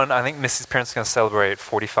someone, I think Missy's parents are going to celebrate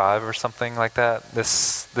 45 or something like that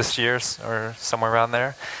this year, or somewhere around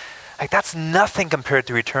there. Like, that's nothing compared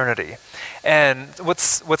to eternity. And what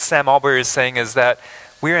Sam Albury is saying is that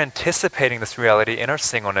we're anticipating this reality in our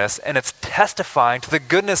singleness, and it's testifying to the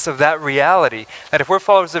goodness of that reality. That if we're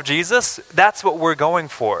followers of Jesus, that's what we're going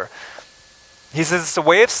for. He says it's a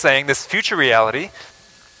way of saying this future reality,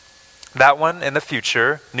 that one in the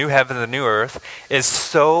future, new heaven and new earth, is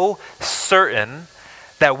so certain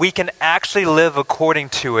that we can actually live according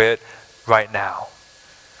to it right now.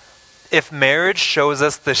 If marriage shows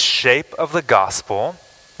us the shape of the gospel,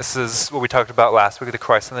 this is what we talked about last week at the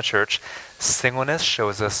Christ in the Church, singleness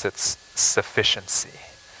shows us its sufficiency.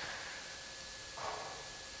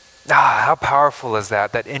 How powerful is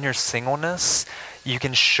that? That in your singleness, you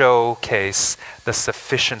can showcase the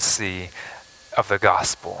sufficiency of the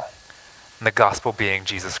gospel. and the gospel being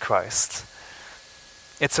Jesus Christ.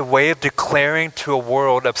 It's a way of declaring to a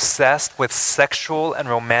world obsessed with sexual and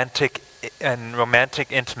romantic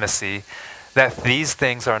intimacy that these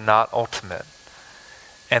things are not ultimate,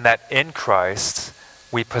 and that in Christ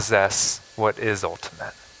we possess what is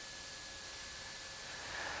ultimate.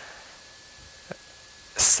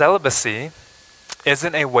 Celibacy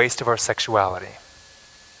isn't a waste of our sexuality.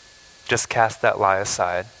 Just cast that lie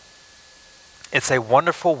aside. It's a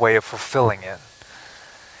wonderful way of fulfilling it.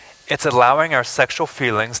 It's allowing our sexual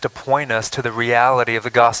feelings to point us to the reality of the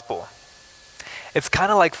gospel. It's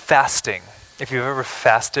kind of like fasting. If you've ever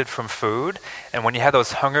fasted from food, and when you have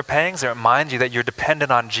those hunger pangs, it reminds you that you're dependent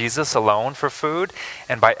on Jesus alone for food,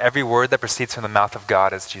 and by every word that proceeds from the mouth of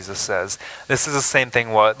God, as Jesus says. This is the same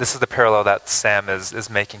thing, this is the parallel that Sam is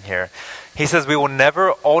making here. He says we will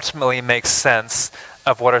never ultimately make sense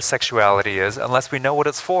of what our sexuality is unless we know what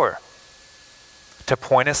it's for, to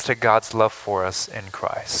point us to God's love for us in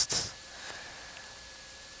Christ.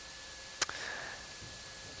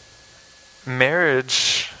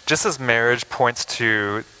 Marriage, just as marriage points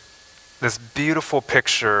to this beautiful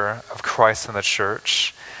picture of Christ in the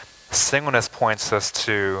church, singleness points us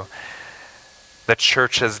to the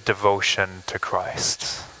church's devotion to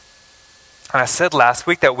Christ. And I said last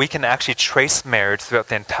week that we can actually trace marriage throughout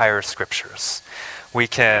the entire scriptures. We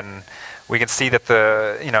can see that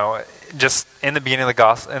just in the beginning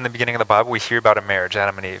of the Bible, we hear about a marriage,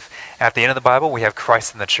 Adam and Eve. At the end of the Bible, we have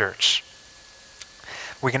Christ in the church.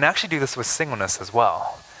 We can actually do this with singleness as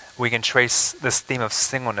well. We can trace this theme of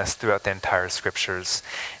singleness throughout the entire scriptures.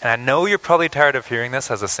 And I know you're probably tired of hearing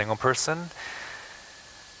this as a single person,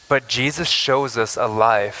 but Jesus shows us a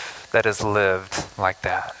life that is lived like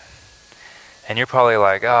that. And you're probably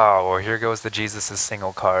like, oh, well, here goes the Jesus is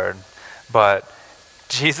single card. But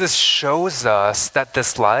Jesus shows us that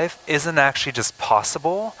this life isn't actually just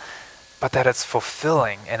possible, but that it's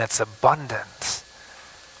fulfilling and it's abundant.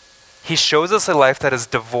 He shows us a life that is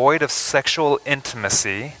devoid of sexual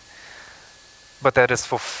intimacy, but that is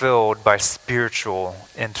fulfilled by spiritual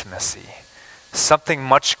intimacy. Something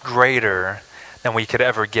much greater than we could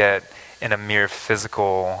ever get in a mere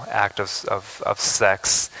physical act of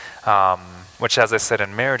sex, which, as I said,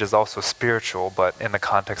 in marriage is also spiritual, but in the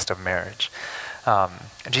context of marriage. And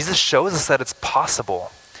Jesus shows us that it's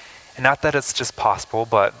possible. And not that it's just possible,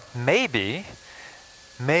 but maybe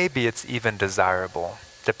it's even desirable,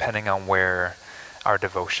 depending on where our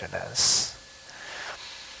devotion is.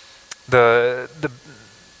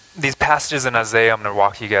 These passages in Isaiah I'm going to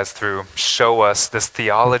walk you guys through show us this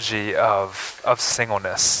theology of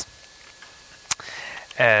singleness.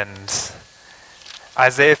 And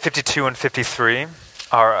Isaiah 52 and 53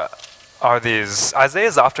 are these. Isaiah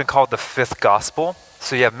is often called the fifth gospel.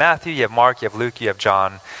 So you have Matthew, you have Mark, you have Luke, you have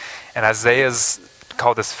John. And Isaiah is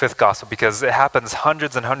called this fifth gospel because it happens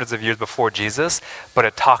hundreds and hundreds of years before Jesus, but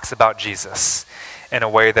it talks about Jesus in a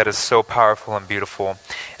way that is so powerful and beautiful.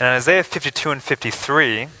 And in Isaiah 52 and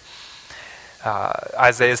 53,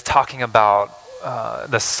 Isaiah is talking about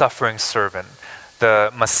the suffering servant,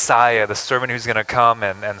 the Messiah, the servant who's going to come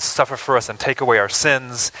and suffer for us and take away our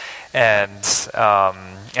sins and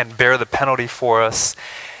bear the penalty for us.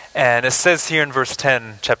 And it says here in verse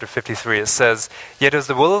 10, chapter 53, it says, "Yet it is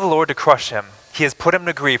the will of the Lord to crush him. He has put him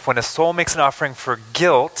to grief. When his soul makes an offering for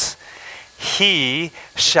guilt, he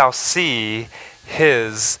shall see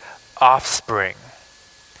his offspring."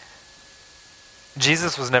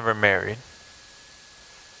 Jesus was never married.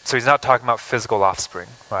 So he's not talking about physical offspring,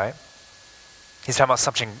 right? He's talking about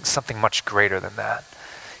something much greater than that.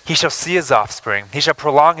 He shall see his offspring. He shall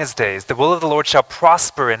prolong his days. The will of the Lord shall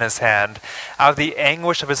prosper in his hand. Out of the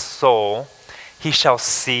anguish of his soul, he shall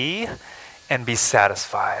see and be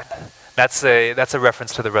satisfied. That's a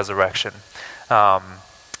reference to the resurrection. I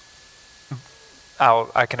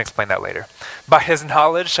can explain that later. "By his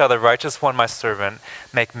knowledge shall the righteous one, my servant,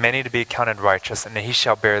 make many to be counted righteous, and he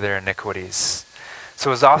shall bear their iniquities." So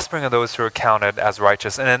his offspring are those who are counted as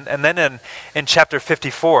righteous. And then in chapter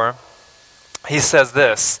 54, he says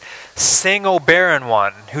this, "Sing, O barren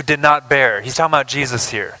one who did not bear." He's talking about Jesus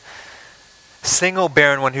here. "Sing, O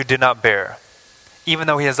barren one who did not bear," even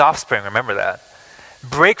though he has offspring, remember that.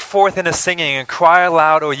 "Break forth into singing and cry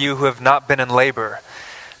aloud, O you who have not been in labor.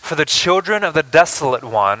 For the children of the desolate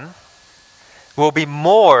one will be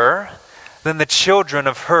more than the children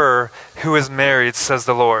of her who is married, says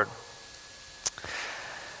the Lord.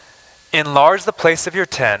 Enlarge the place of your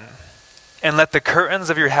tent, and let the curtains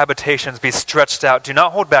of your habitations be stretched out. Do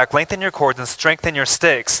not hold back. Lengthen your cords and strengthen your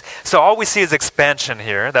stakes." So all we see is expansion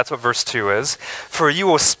here. That's what verse 2 is. "For you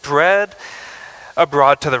will spread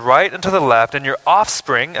abroad to the right and to the left, and your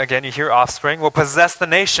offspring," again you hear offspring, "will possess the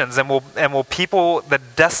nations and will people the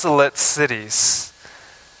desolate cities."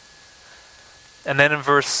 And then in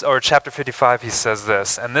chapter 55 he says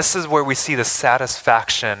this, and this is where we see the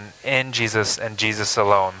satisfaction in Jesus and Jesus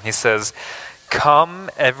alone. He says, "Come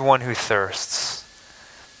everyone who thirsts.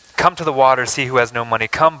 Come to the water, see who has no money.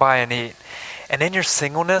 Come buy and eat." And in your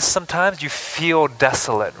singleness, sometimes you feel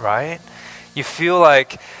desolate, right? You feel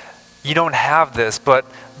like you don't have this, but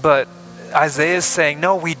Isaiah is saying,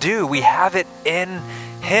 no, we do. We have it in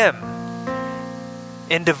him.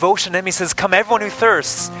 In devotion to him, he says, "Come everyone who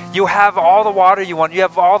thirsts. You'll have all the water you want. You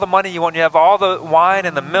have all the money you want. You have all the wine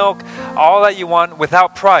and the milk, all that you want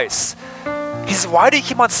without price." He says, why do you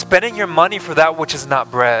keep on spending your money for that which is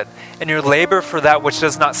not bread, and your labor for that which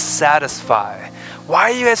does not satisfy? Why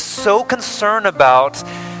are you guys so concerned about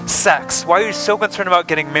sex? Why are you so concerned about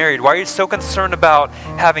getting married? Why are you so concerned about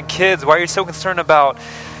having kids? Why are you so concerned about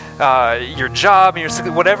your job,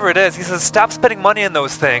 and whatever it is? He says, stop spending money on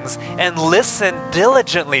those things and listen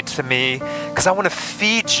diligently to me, because I want to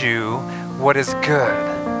feed you what is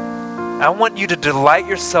good. I want you to delight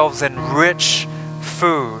yourselves in rich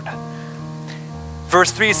food.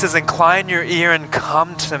 Verse 3 says, "Incline your ear and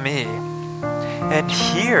come to me, and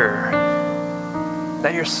hear,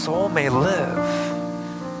 that your soul may live."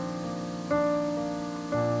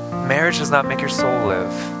 Marriage does not make your soul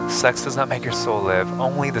live. Sex does not make your soul live.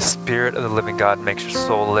 Only the Spirit of the living God makes your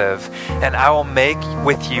soul live. "And I will make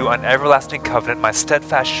with you an everlasting covenant, my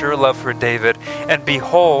steadfast, sure love for David. And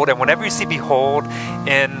behold," and whenever you see "behold"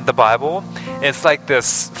 in the Bible, it's like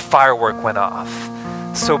this firework went off.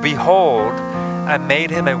 "So behold, I made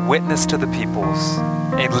him a witness to the peoples,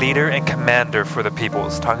 a leader and commander for the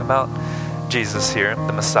peoples." Talking about Jesus here,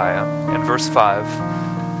 the Messiah. In verse 5,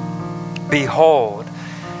 "Behold,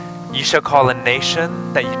 you shall call a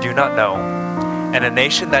nation that you do not know, and a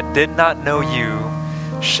nation that did not know you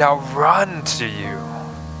shall run to you."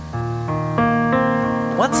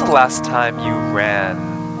 When's the last time you ran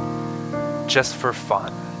just for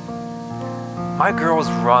fun? My girls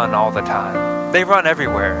run all the time. They run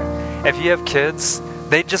everywhere. If you have kids,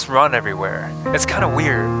 they just run everywhere. It's kind of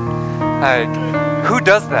weird. Like, who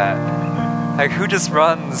does that? Like, who just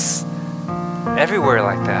runs everywhere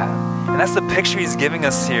like that? And that's the picture he's giving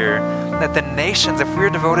us here, that the nations, if we're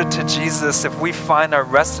devoted to Jesus, if we find our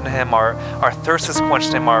rest in him, our thirst is quenched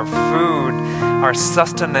in him, our food, our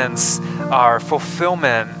sustenance, our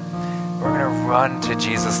fulfillment, we're going to run to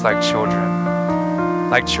Jesus like children.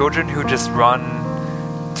 Like children who just run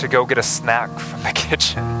to go get a snack from the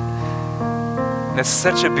kitchen. And it's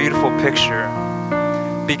such a beautiful picture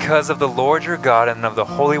because of the Lord your God and of the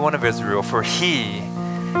Holy One of Israel, for he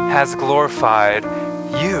has glorified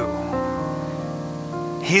you.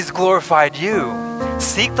 He's glorified you.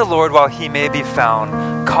 "Seek the Lord while he may be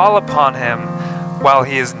found. Call upon him while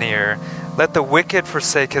he is near. Let the wicked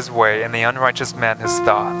forsake his way, and the unrighteous man his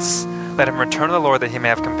thoughts. Let him return to the Lord, that he may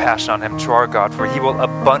have compassion on him, to our God, for he will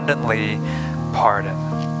abundantly pardon."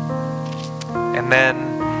 And then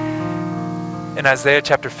in Isaiah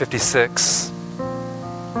chapter 56,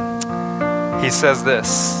 he says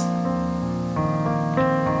this,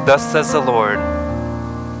 "Thus says the Lord,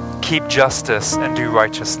 keep justice and do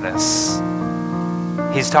righteousness."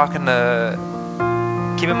 He's talking to,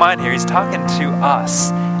 keep in mind here, he's talking to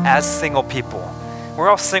us as single people. We're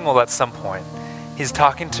all single at some point. He's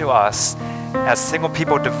talking to us as single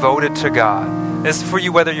people devoted to God. This is for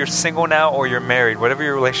you whether you're single now or you're married, whatever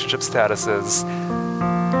your relationship status is.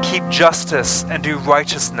 "Keep justice and do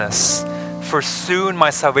righteousness, for soon my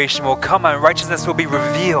salvation will come, my righteousness will be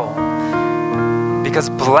revealed. Because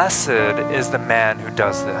blessed is the man who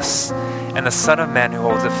does this, and the Son of Man who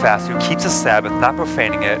holds it fast, who keeps the Sabbath, not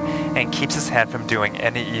profaning it, and keeps his hand from doing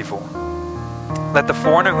any evil. Let the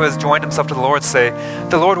foreigner who has joined himself to the Lord say,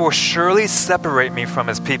 the Lord will surely separate me from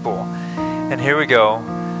his people." And here we go.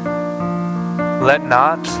 "Let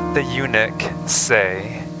not the eunuch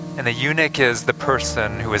say," and the eunuch is the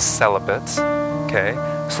person who is celibate, okay?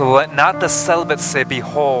 "So let not the celibate say,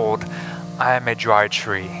 behold, I am a dry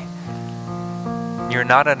tree." You're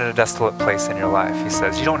not in a desolate place in your life, he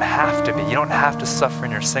says. You don't have to be. You don't have to suffer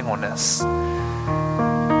in your singleness.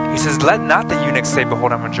 He says, "Let not the eunuch say,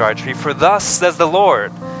 behold, I'm a dry tree, for thus says the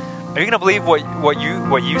Lord." Are you going to believe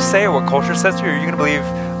what you say or what culture says to you, or are you going to believe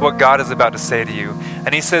what God is about to say to you?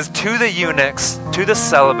 And he says, "To the eunuchs, to the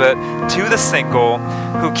celibate, to the single,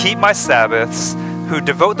 who keep my Sabbaths, who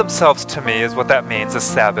devote themselves to me," is what that means, the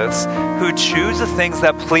Sabbaths, "who choose the things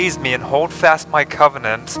that please me and hold fast my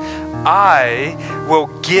covenant, I will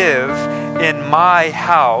give in my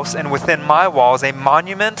house and within my walls a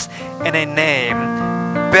monument and a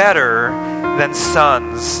name better than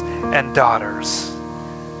sons and daughters.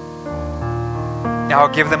 Now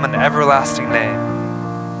I'll give them an everlasting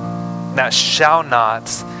name that shall not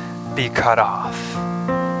be cut off.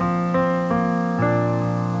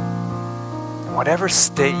 Whatever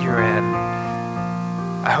state you're in,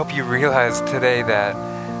 I hope you realize today that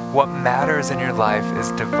what matters in your life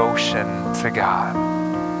is devotion to God.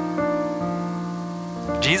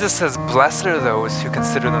 Jesus says, blessed are those who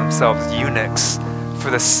consider themselves eunuchs for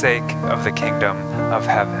the sake of the kingdom of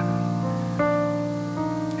heaven.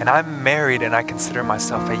 And I'm married and I consider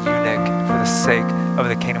myself a eunuch for the sake of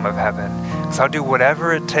the kingdom of heaven. Because I'll do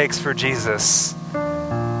whatever it takes for Jesus.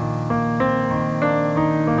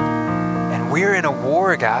 And we're in a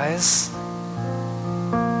war, guys.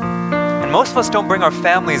 And most of us don't bring our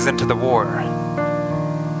families into the war.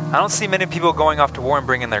 I don't see many people going off to war and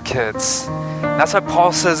bringing their kids. That's why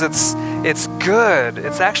Paul says it's good.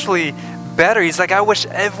 It's actually better. He's like, I wish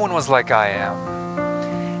everyone was like I am.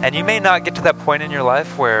 And you may not get to that point in your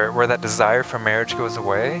life where that desire for marriage goes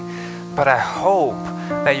away, but I hope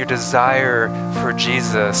that your desire for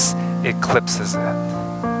Jesus eclipses it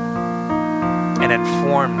and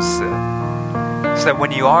informs it. So that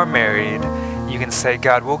when you are married, you can say,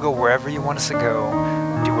 God, we'll go wherever you want us to go,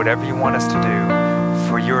 do whatever you want us to do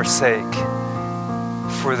for your sake,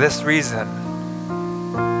 for this reason.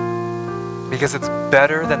 Because it's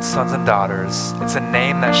better than sons and daughters. It's a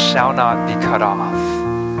name that shall not be cut off.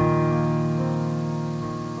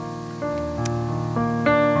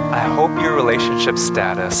 I hope your relationship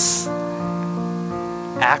status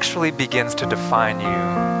actually begins to define you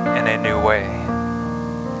in a new way.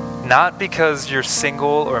 Not because you're single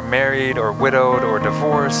or married or widowed or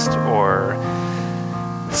divorced or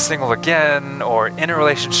single again or in a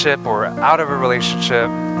relationship or out of a relationship,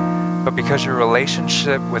 but because your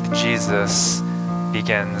relationship with Jesus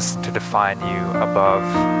begins to define you above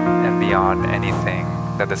and beyond anything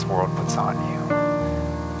that this world puts on you.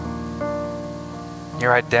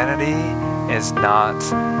 Your identity is not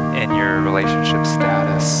in your relationship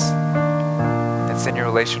status. It's in your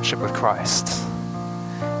relationship with Christ.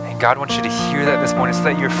 And God wants you to hear that this morning so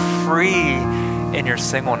that you're free in your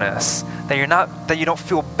singleness, that you don't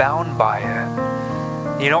feel bound by it.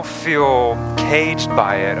 You don't feel caged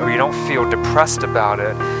by it, or you don't feel depressed about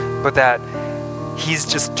it, but that He's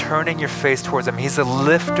just turning your face towards Him. He's the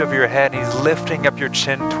lift of your head. He's lifting up your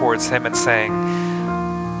chin towards Him and saying,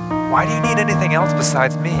 why do you need anything else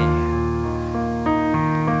besides me?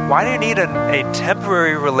 Why do you need a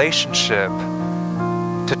temporary relationship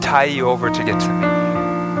to tie you over to get to me?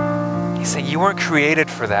 He's saying you weren't created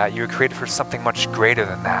for that. You were created for something much greater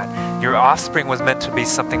than that. Your offspring was meant to be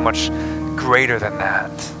something much greater than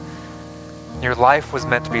that. Your life was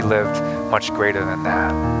meant to be lived much greater than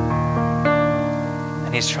that.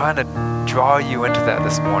 And He's trying to draw you into that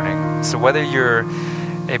this morning. So whether you're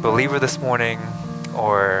a believer this morning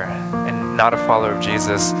and not a follower of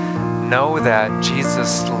Jesus, know that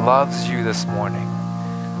Jesus loves you this morning.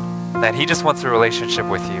 That He just wants a relationship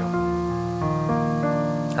with you.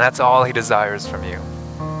 And that's all He desires from you,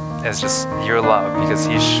 is just your love, because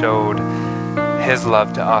He showed His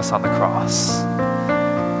love to us on the cross.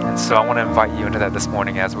 And so I want to invite you into that this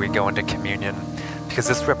morning as we go into communion, because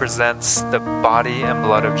this represents the body and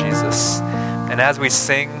blood of Jesus. And as we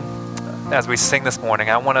sing this morning,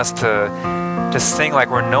 I want us to sing like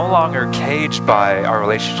we're no longer caged by our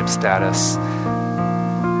relationship status,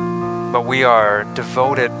 but we are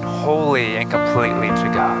devoted wholly and completely to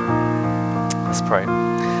God. Let's pray.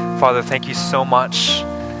 Father, thank you so much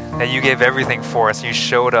that you gave everything for us. You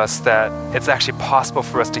showed us that it's actually possible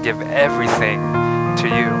for us to give everything to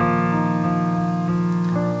you.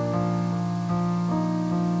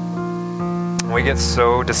 We get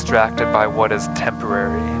so distracted by what is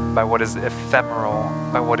temporary, by what is ephemeral,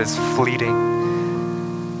 by what is fleeting.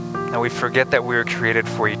 And we forget that we were created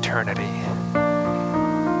for eternity.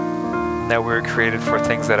 That we were created for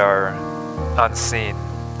things that are unseen,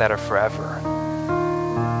 that are forever.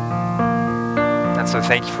 And so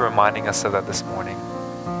thank you for reminding us of that this morning.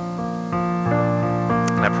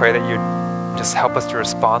 And I pray that you just help us to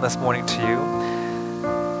respond this morning to you,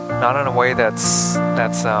 not in a way that's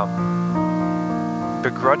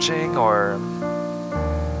begrudging or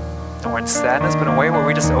in sadness, but in a way where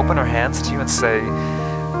we just open our hands to you and say,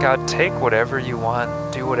 God, take whatever you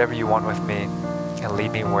want, do whatever you want with me, and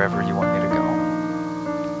lead me wherever you want me to go.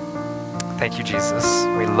 Thank you, Jesus.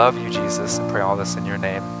 We love you, Jesus, and pray all this in your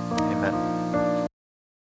name. Amen.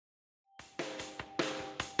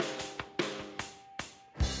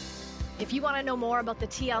 If you want to know more about the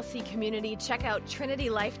TLC community, check out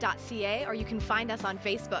trinitylife.ca, or you can find us on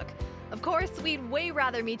Facebook. Of course, we'd way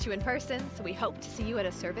rather meet you in person, so we hope to see you at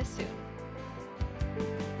a service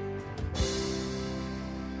soon.